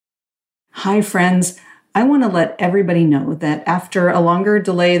Hi, friends. I want to let everybody know that after a longer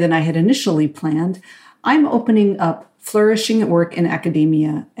delay than I had initially planned, I'm opening up Flourishing at Work in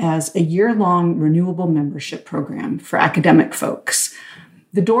Academia as a year-long renewable membership program for academic folks.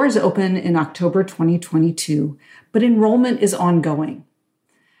 The doors open in October 2022, but enrollment is ongoing.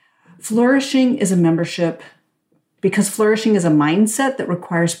 Flourishing is a membership because flourishing is a mindset that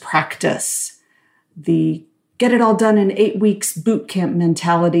requires practice. The get it all done in 8 weeks boot camp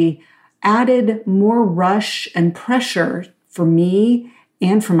mentality added more rush and pressure for me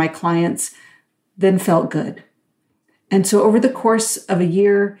and for my clients than felt good. And so over the course of a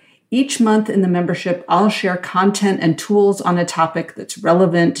year, each month in the membership, I'll share content and tools on a topic that's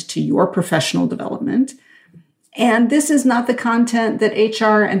relevant to your professional development. And this is not the content that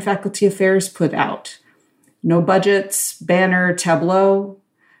HR and faculty affairs put out. No budgets, banner, tableau,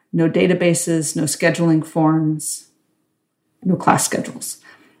 no databases, no scheduling forms, no class schedules.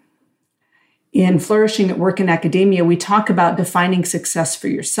 In Flourishing at Work in Academia, we talk about defining success for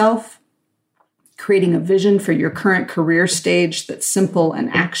yourself, creating a vision for your current career stage that's simple and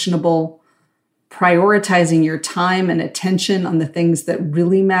actionable, prioritizing your time and attention on the things that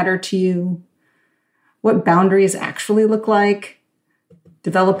really matter to you, what boundaries actually look like,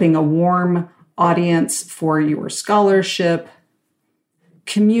 developing a warm audience for your scholarship,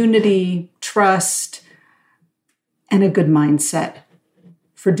 community, trust, and a good mindset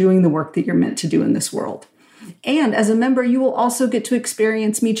for doing the work that you're meant to do in this world. And as a member, you will also get to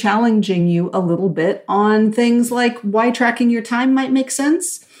experience me challenging you a little bit on things like why tracking your time might make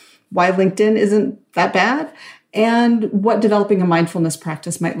sense, why LinkedIn isn't that bad, and what developing a mindfulness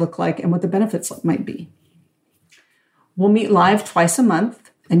practice might look like and what the benefits might be. We'll meet live twice a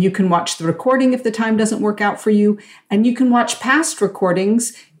month, and you can watch the recording if the time doesn't work out for you, and you can watch past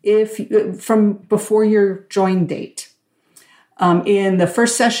recordings from before your join date. In the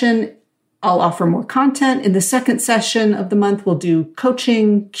first session, I'll offer more content. In the second session of the month, we'll do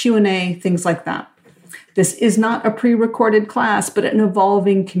coaching, Q&A, things like that. This is not a pre-recorded class, but an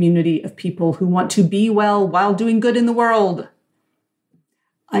evolving community of people who want to be well while doing good in the world.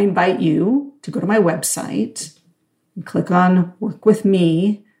 I invite you to go to my website and click on Work With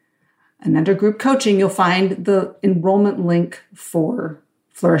Me, and under Group Coaching, you'll find the enrollment link for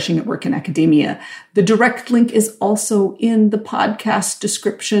Flourishing at Work in Academia. The direct link is also in the podcast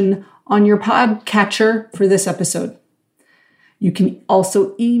description on your podcatcher for this episode. You can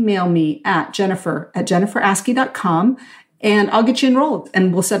also email me at jennifer@jenniferaskey.com, and I'll get you enrolled,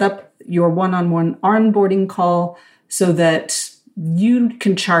 and we'll set up your one-on-one onboarding call so that you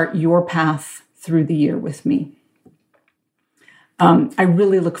can chart your path through the year with me. I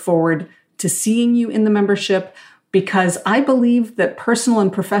really look forward to seeing you in the membership, because I believe that personal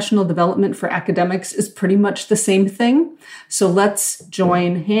and professional development for academics is pretty much the same thing. So let's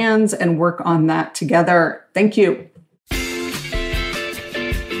join hands and work on that together. Thank you.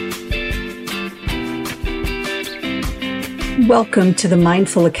 Welcome to the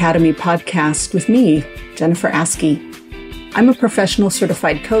Mindful Academy podcast with me, Jennifer Askey. I'm a professional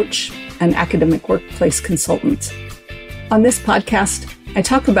certified coach and academic workplace consultant. On this podcast, I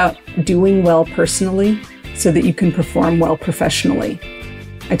talk about doing well personally so that you can perform well professionally.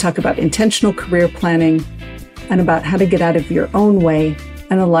 I talk about intentional career planning and about how to get out of your own way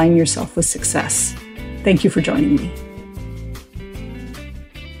and align yourself with success. Thank you for joining me.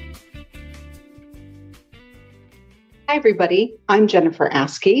 Hi, everybody. I'm Jennifer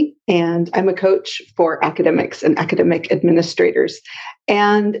Askey, and I'm a coach for academics and academic administrators.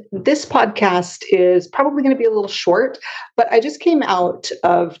 And this podcast is probably going to be a little short, but I just came out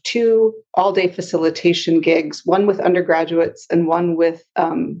of 2 all-day facilitation gigs, one with undergraduates and one with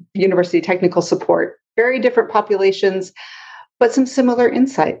university technical support. Very different populations, but some similar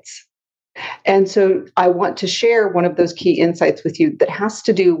insights. And so I want to share one of those key insights with you that has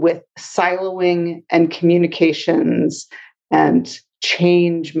to do with siloing and communications and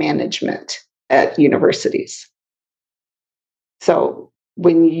change management at universities. So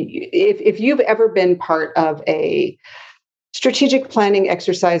if you've ever been part of a strategic planning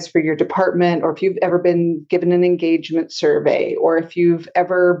exercise for your department, or if you've ever been given an engagement survey, or if you've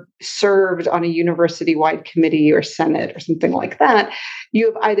ever served on a university-wide committee or senate or something like that, you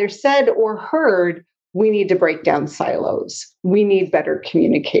have either said or heard, we need to break down silos. We need better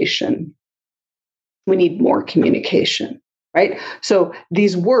communication. We need more communication, right? So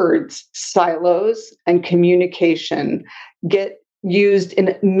these words, silos and communication, get used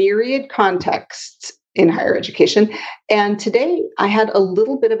in myriad contexts in higher education. And today I had a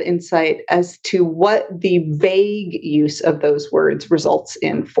little bit of insight as to what the vague use of those words results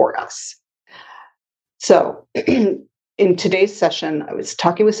in for us. So in today's session, I was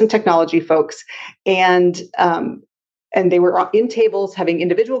talking with some technology folks, and they were in tables having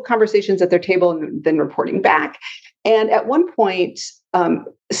individual conversations at their table and then reporting back. And at one point,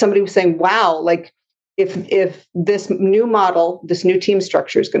 somebody was saying, wow, like if this new model, this new team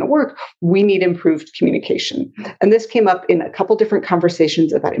structure is going to work, we need improved communication. And this came up in a couple different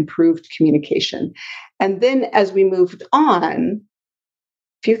conversations about improved communication. And then as we moved on,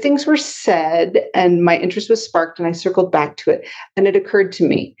 a few things were said and my interest was sparked and I circled back to it. And it occurred to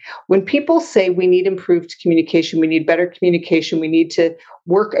me, when people say we need improved communication, we need better communication, we need to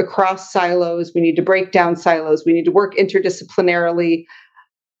work across silos, we need to break down silos, we need to work interdisciplinarily,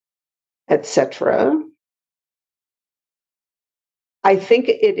 etc. I think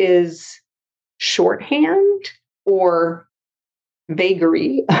it is shorthand or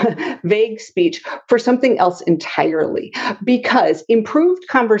vagary, vague speech for something else entirely. Because improved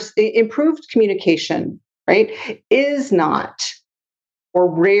communication, right, is not or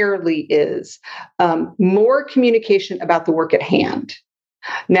rarely is more communication about the work at hand.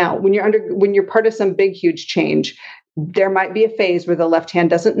 Now, when you're part of some big, huge change, there might be a phase where the left hand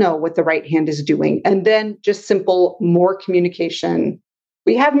doesn't know what the right hand is doing. And then just simple, more communication.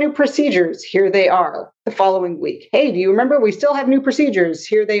 We have new procedures. Here they are the following week. Hey, do you remember? We still have new procedures.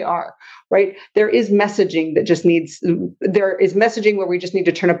 Here they are, right? There is messaging there is messaging where we just need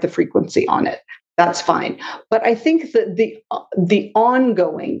to turn up the frequency on it. That's fine. But I think that the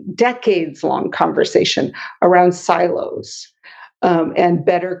ongoing, decades-long conversation around silos and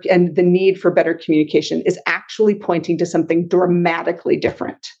the need for better communication is actually pointing to something dramatically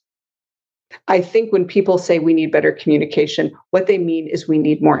different. I think when people say we need better communication, what they mean is we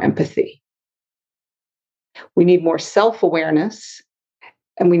need more empathy. We need more self-awareness,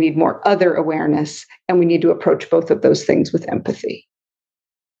 and we need more other awareness, and we need to approach both of those things with empathy.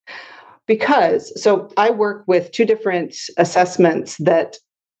 So I work with two different assessments that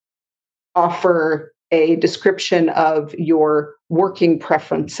offer a description of your working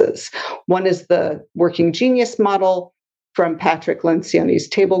preferences. One is the Working Genius model from Patrick Lencioni's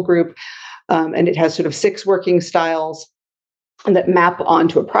table group, and it has sort of 6 working styles that map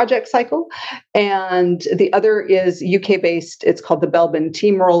onto a project cycle. And the other is UK-based. It's called the Belbin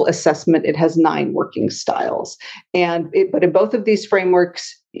Team Role Assessment. It has 9 working styles. But in both of these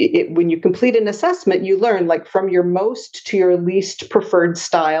frameworks, when you complete an assessment, you learn, like, from your most to your least preferred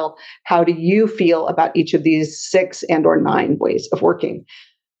style, how do you feel about each of these 6 and or 9 ways of working?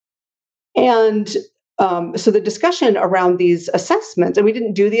 And so the discussion around these assessments, and we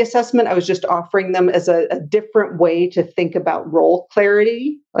didn't do the assessment, I was just offering them as a different way to think about role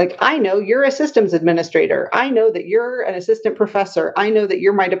clarity. Like, I know you're a systems administrator. I know that you're an assistant professor. I know that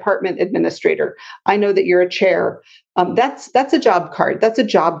you're my department administrator. I know that you're a chair. That's a job card. That's a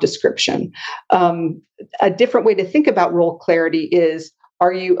job description. A different way to think about role clarity is,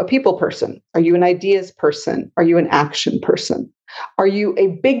 are you a people person? Are you an ideas person? Are you an action person? Are you a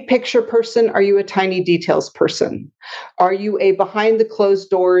big picture person? Are you a tiny details person? Are you a behind the closed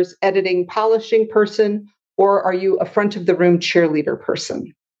doors, editing, polishing person? Or are you a front of the room cheerleader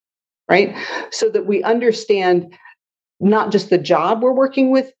person? Right? So that we understand not just the job we're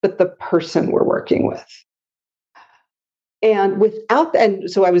working with, but the person we're working with. And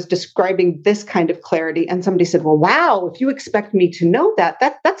so I was describing this kind of clarity, and somebody said, well, wow, if you expect me to know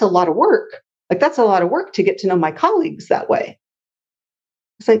that's a lot of work. Like, that's a lot of work to get to know my colleagues that way.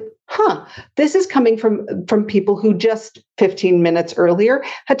 It's like, this is coming from people who just 15 minutes earlier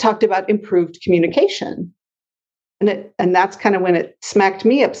had talked about improved communication. And that's kind of when it smacked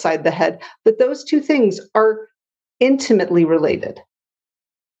me upside the head that those two things are intimately related.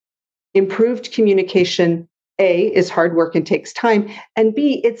 Improved communication, A, is hard work and takes time, and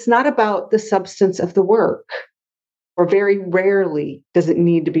B, it's not about the substance of the work. Or very rarely does it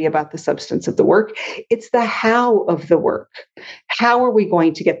need to be about the substance of the work. It's the how of the work. How are we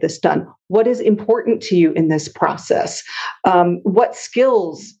going to get this done? What is important to you in this process? What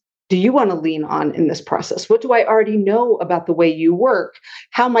skills do you want to lean on in this process? What do I already know about the way you work?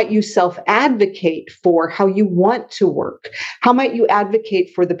 How might you self-advocate for how you want to work? How might you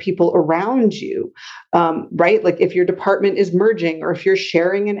advocate for the people around you? Right? Like, if your department is merging, or if you're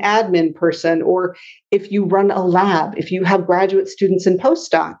sharing an admin person, or if you run a lab, if you have graduate students and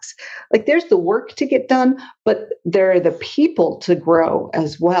postdocs, like, there's the work to get done, but there are the people to grow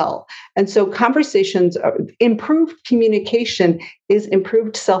as well. And so improved communication is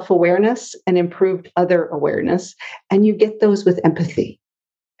improved self-awareness and improved other awareness. And you get those with empathy.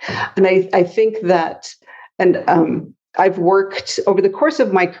 And I think that, I've worked over the course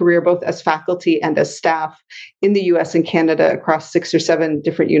of my career, both as faculty and as staff in the US and Canada across 6 or 7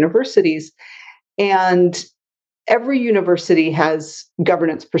 different universities. And every university has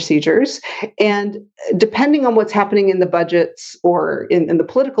governance procedures. And depending on what's happening in the budgets or in the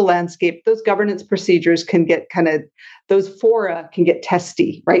political landscape, those governance procedures can get those fora can get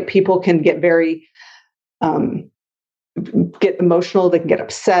testy, right? People can get very, get emotional, they can get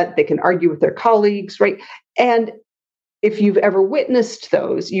upset, they can argue with their colleagues, right? And if you've ever witnessed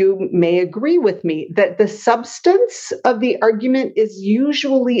those, you may agree with me that the substance of the argument is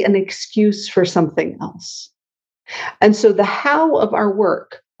usually an excuse for something else. And so the how of our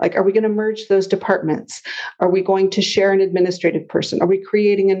work, like, are we going to merge those departments? Are we going to share an administrative person? Are we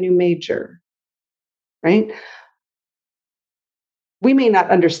creating a new major? Right? We may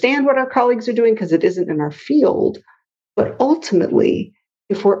not understand what our colleagues are doing because it isn't in our field, but ultimately,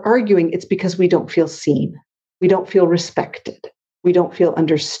 if we're arguing, it's because we don't feel seen. We don't feel respected. We don't feel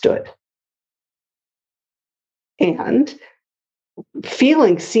understood. And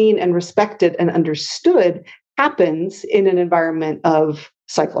feeling seen and respected and understood happens in an environment of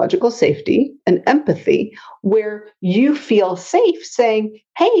psychological safety and empathy, where you feel safe saying,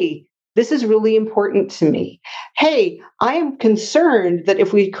 hey, this is really important to me. Hey, I am concerned that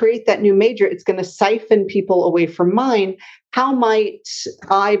if we create that new major, it's going to siphon people away from mine. How might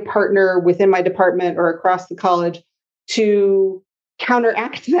I partner within my department or across the college to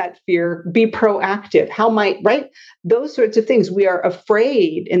counteract that fear, be proactive? How might, right? Those sorts of things. We are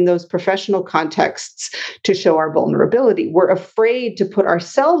afraid in those professional contexts to show our vulnerability. We're afraid to put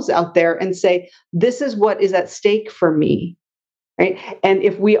ourselves out there and say, this is what is at stake for me. Right? And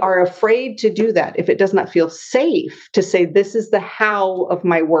if we are afraid to do that, if it does not feel safe to say, this is the how of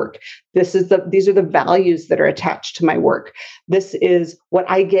my work, these are the values that are attached to my work, this is what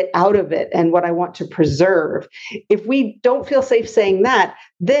I get out of it and what I want to preserve. If we don't feel safe saying that,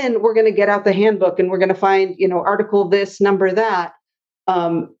 then we're going to get out the handbook and we're going to find, article this, number that,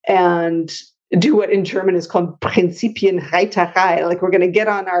 and do what in German is called Prinzipienreiterei. Like, we're going to get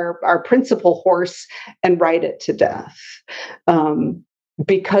on our principal horse and ride it to death,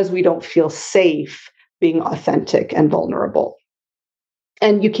 because we don't feel safe being authentic and vulnerable.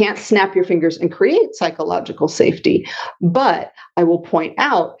 And you can't snap your fingers and create psychological safety. But I will point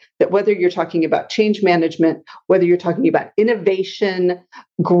out that whether you're talking about change management, whether you're talking about innovation,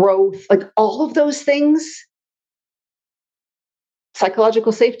 growth, like all of those things,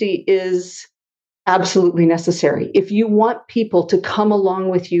 psychological safety is absolutely necessary. If you want people to come along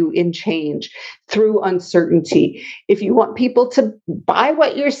with you in change through uncertainty, if you want people to buy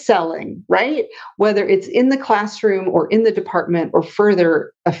what you're selling, right? Whether it's in the classroom or in the department or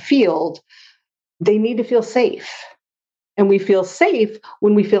further afield, they need to feel safe. And we feel safe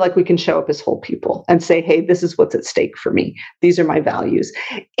when we feel like we can show up as whole people and say, hey, this is what's at stake for me. These are my values.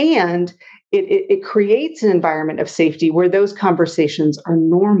 And it creates an environment of safety where those conversations are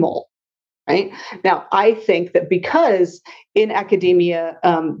normal. Right? Now, I think that because in academia,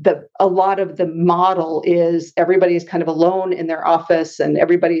 a lot of the model is everybody is kind of alone in their office and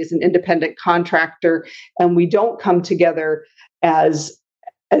everybody is an independent contractor, and we don't come together as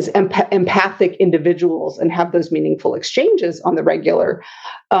empathic individuals and have those meaningful exchanges on the regular,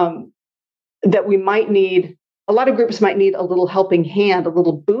 that we might need. A lot of groups might need a little helping hand, a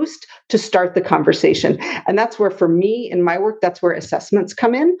little boost to start the conversation. And that's where, for me in my work, that's where assessments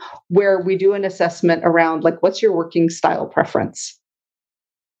come in, where we do an assessment around, like, what's your working style preference?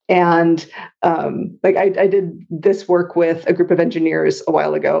 And I did this work with a group of engineers a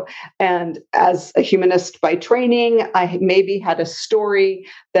while ago. And as a humanist by training, I maybe had a story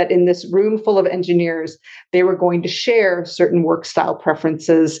that in this room full of engineers, they were going to share certain work style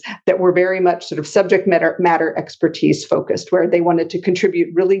preferences that were very much sort of subject matter expertise focused, where they wanted to contribute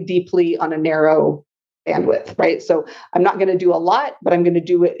really deeply on a narrow bandwidth, right? So I'm not going to do a lot, but I'm going to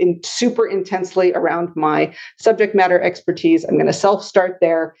do it super intensely around my subject matter expertise. I'm going to self-start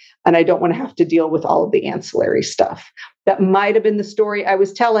there, and I don't want to have to deal with all of the ancillary stuff. That might have been the story I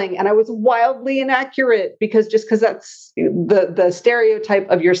was telling, and I was wildly inaccurate, because that's the stereotype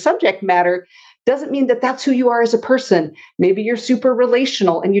of your subject matter doesn't mean that that's who you are as a person. Maybe you're super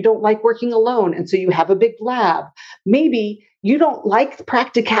relational and you don't like working alone, and so you have a big lab. Maybe you don't like the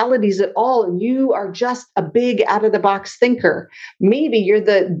practicalities at all, and you are just a big out-of-the-box thinker. Maybe you're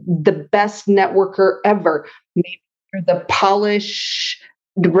the best networker ever. Maybe you're the polished,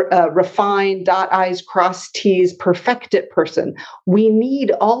 refined, dot I's, cross T's, perfected person. We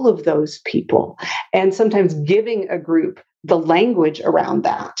need all of those people. And sometimes giving a group the language around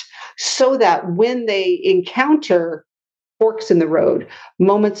that, so that when they encounter forks in the road,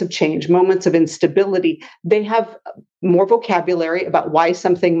 moments of change, moments of instability, they have more vocabulary about why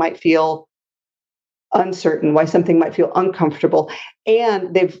something might feel uncertain, why something might feel uncomfortable.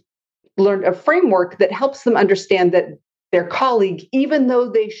 And they've learned a framework that helps them understand that their colleague, even though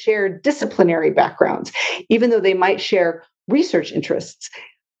they share disciplinary backgrounds, even though they might share research interests,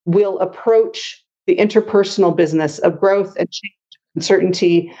 will approach the interpersonal business of growth and change,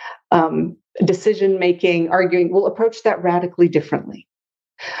 uncertainty, decision-making, arguing, will approach that radically differently.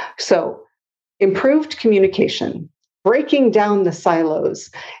 So improved communication, breaking down the silos,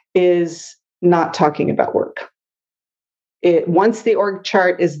 is not talking about work. Once the org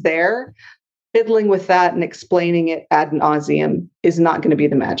chart is there, fiddling with that and explaining it ad nauseum is not going to be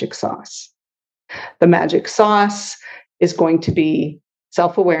the magic sauce. The magic sauce is going to be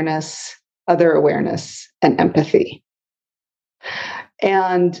self-awareness, other awareness, and empathy.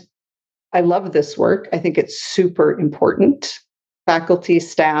 And I love this work. I think it's super important. Faculty,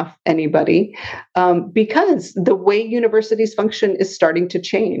 staff, anybody, because the way universities function is starting to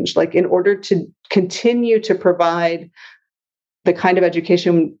change. Like, in order to continue to provide the kind of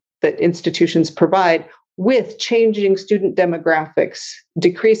education that institutions provide with changing student demographics,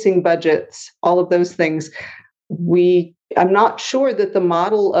 decreasing budgets, all of those things, I'm not sure that the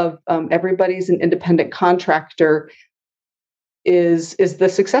model of everybody's an independent contractor is the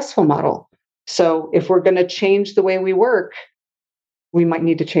successful model. So if we're going to change the way we work, we might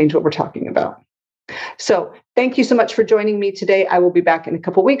need to change what we're talking about. So thank you so much for joining me today. I will be back in a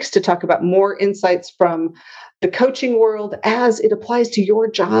couple of weeks to talk about more insights from the coaching world as it applies to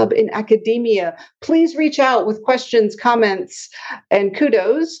your job in academia. Please reach out with questions, comments, and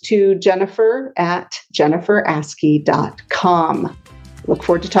kudos to Jennifer at jenniferaskey.com. Look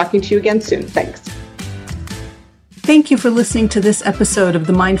forward to talking to you again soon. Thanks. Thank you for listening to this episode of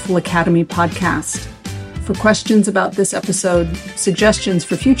the Mindful Academy podcast. For questions about this episode, suggestions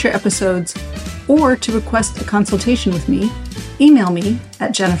for future episodes, or to request a consultation with me, email me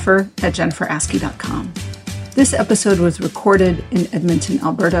at jennifer@jenniferaskey.com. This episode was recorded in Edmonton,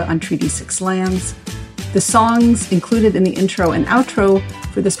 Alberta on Treaty 6 lands. The songs included in the intro and outro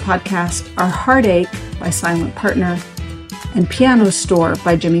for this podcast are Heartache by Silent Partner and Piano Store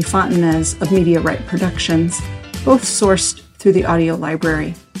by Jimmy Fontanez of Media Right Productions, both sourced through the audio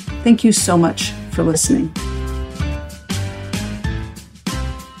library. Thank you so much for listening.